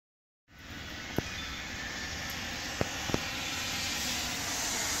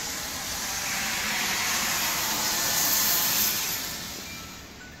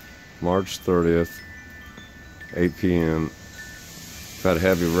March 30th, 8 p.m. We've had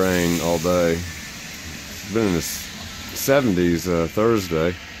heavy rain all day. It's been in the 70s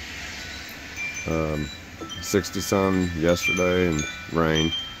Thursday. 60 some yesterday and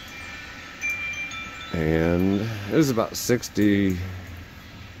rain. And it was about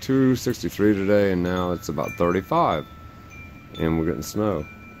 62, 63 today, and now it's about 35. And we're getting snow.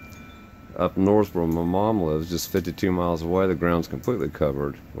 Up north where my mom lives, just 52 miles away, the ground's completely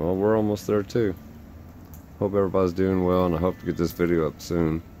covered. Well, we're almost there too. Hope everybody's doing well, and I hope to get this video up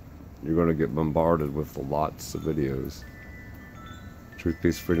soon. You're going to get bombarded with lots of videos. Truth,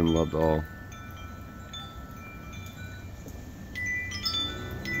 peace, freedom, love to all.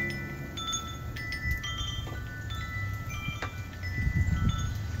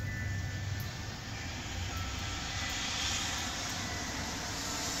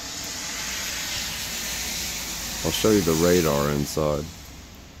 I'll show you the radar inside.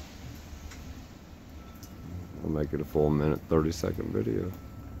 I'll make it a full minute, 30-second video.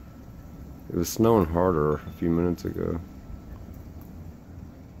 It was snowing harder a few minutes ago.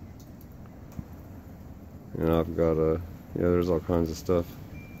 And I've got there's all kinds of stuff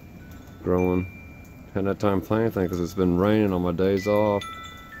growing. Hadn't had time to plant anything because it's been raining on my days off.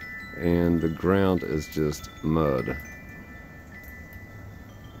 And the ground is just mud.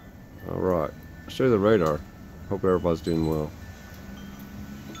 Alright, I'll show you the radar. Hope everybody's doing well.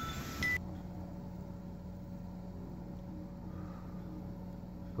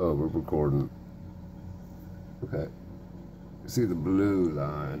 Oh, we're recording. Okay. See the blue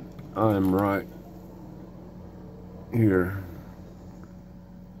line? I'm right here.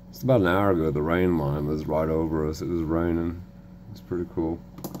 It's about an hour ago the rain line was right over us. It was raining. It's pretty cool.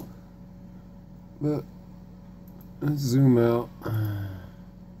 But let's zoom out.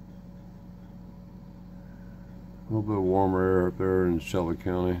 A little bit of warmer air up there in Shelby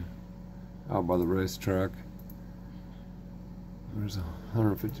County, out by the racetrack. There's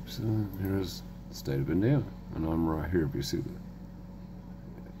 150%. Here's the state of Indiana, and I'm right here if you see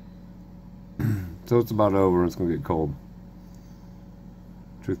that. So it's about over, and it's gonna get cold.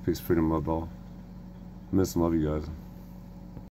 Truth, peace, freedom, love all. Miss and love you guys.